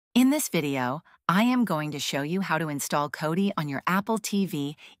In this video, I am going to show you how to install Kodi on your Apple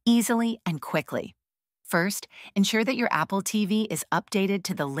TV easily and quickly. First, ensure that your Apple TV is updated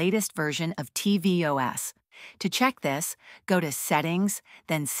to the latest version of tvOS. To check this, go to Settings,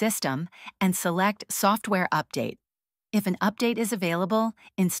 then System, and select Software Update. If an update is available,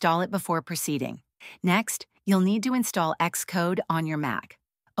 install it before proceeding. Next, you'll need to install Xcode on your Mac.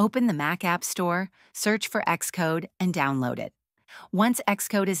 Open the Mac App Store, search for Xcode, and download it. Once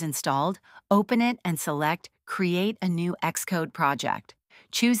Xcode is installed, open it and select Create a new Xcode project.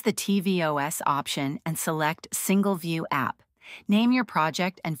 Choose the tvOS option and select Single View App. Name your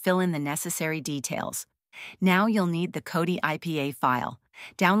project and fill in the necessary details. Now you'll need the Kodi IPA file.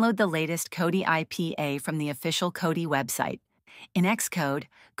 Download the latest Kodi IPA from the official Kodi website. In Xcode,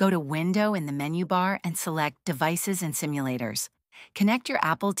 go to Window in the menu bar and select Devices and Simulators. Connect your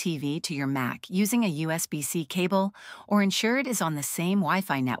Apple TV to your Mac using a USB-C cable or ensure it is on the same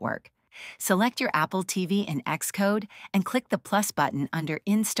Wi-Fi network. Select your Apple TV in Xcode and click the plus button under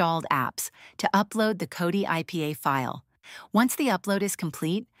Installed Apps to upload the Kodi IPA file. Once the upload is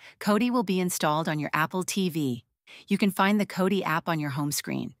complete, Kodi will be installed on your Apple TV. You can find the Kodi app on your home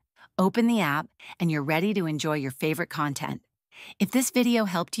screen. Open the app and you're ready to enjoy your favorite content. If this video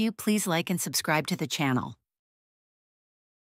helped you, please like and subscribe to the channel.